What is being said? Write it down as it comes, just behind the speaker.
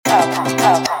Wine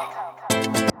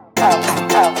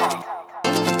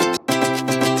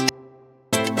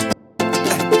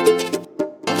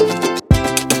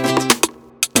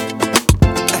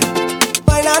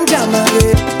and jam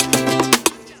again.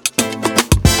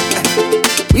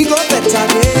 We go better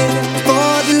again.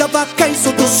 For the lover kind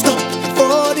so to stop.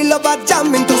 For the lover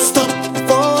jamming to stop.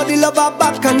 For the lover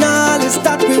bacchanal is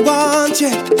that we want,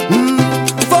 yeah.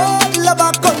 For the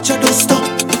lover culture to stop.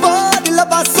 For the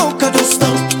lover soca to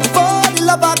stop. For the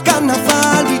lover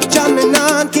carnival we jamming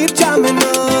on, keep jamming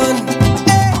on.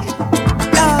 Hey,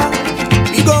 yeah.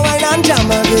 We go wine and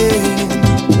jam again.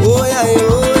 Oh yeah,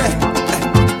 oh yeah.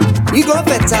 We go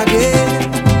better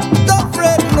again. Don't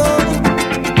fret no.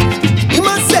 We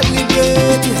must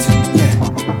celebrate it. Yeah.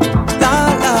 La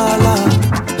la la.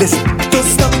 Listen, don't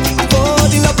stop. For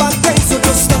the lover time, so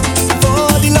don't stop.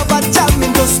 For the lover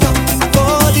jamming, don't stop.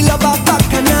 For the lover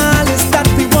bacchanal is that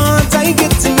we want. I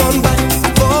getting on back.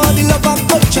 For the lover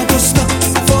culture, don't stop.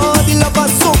 For the lover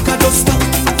soca, don't stop.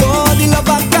 For the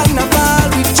lover carnival,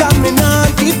 we jamming on,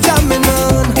 keep jamming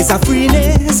on. It's a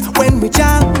freeness when we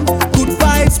jam. Good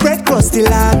vibes spread across the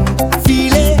land.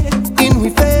 Feel it in we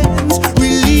veins.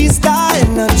 Release the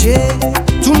energy.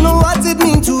 To know what it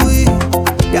mean to it.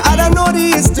 Yeah, I don't know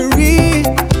the history.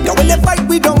 Yeah, when they fight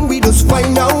we don't, we just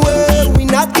find our way. We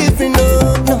not giving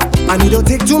up, no. And it don't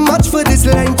take too much for this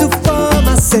line to form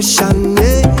a session,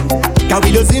 yeah. Cause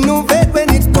we just innovate when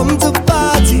it come to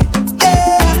party,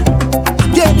 yeah.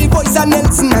 Yeah, the voice of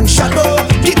Nelson and Shadow.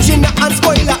 Kitchen and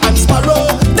Spoiler and Sparrow.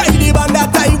 Tidy band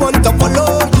that I want to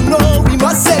follow. You know we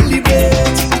must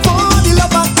celebrate. For the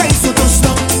lover kind so don't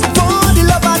stop. For the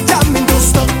lover jamming don't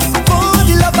stop. For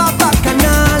the lover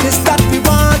bacchanal is that we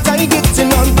want. I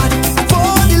getting on bad.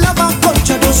 For the lover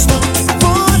culture don't stop.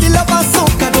 For the lover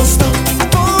soca don't stop.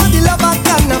 For the lover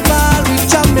carnival we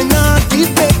jamming on,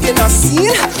 keep making a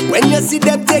scene. When you see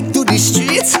them take to the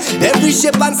streets, every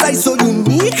shape and size so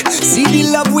unique. See the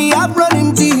love we have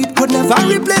running deep. Could never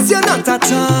replace you, not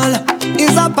at all.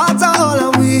 It's a part of all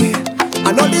of we.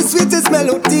 I know the sweetest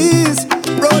melodies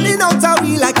rolling out of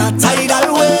we like a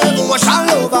tidal wave. Wash all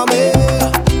over me.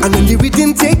 And when the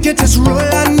rhythm take you, just roll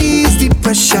and ease the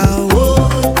pressure.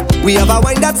 Oh. We have a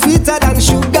wine that's sweeter than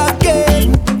sugar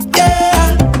cane.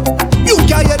 Yeah. You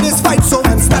can hear this fight so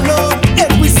and stand up.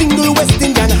 Every single West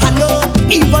Indian hand up.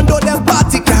 Even though them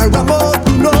party can't ram up,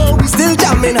 you know we still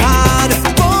jamming hard.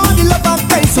 For the lover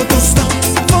kind so don't stop.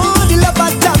 For the lover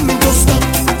jamming don't stop.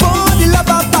 For the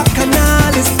lover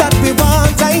bacchanal is that we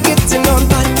want. I getting on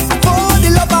bad. For the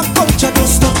lover culture don't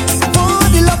stop. For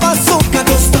the lover soca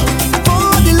don't stop.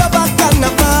 For the lover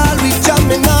carnival we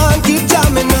jamming on, keep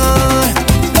jamming on.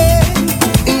 Hey,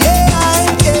 yeah,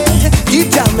 yeah,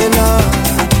 keep jamming on.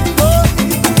 Oh,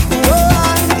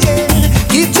 yeah,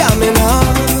 keep jamming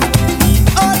on.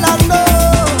 All I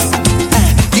know,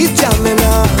 keep jamming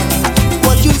on.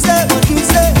 What you say, what you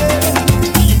say.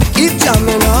 Keep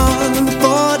jamming on.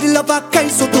 For the lover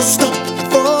kind so don't stop.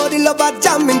 For the lover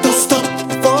jamming don't stop.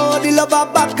 For the lover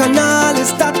bacchanal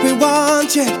is that we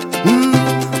want, yeah.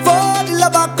 For the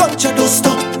lover culture don't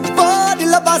stop. For the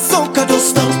lover soca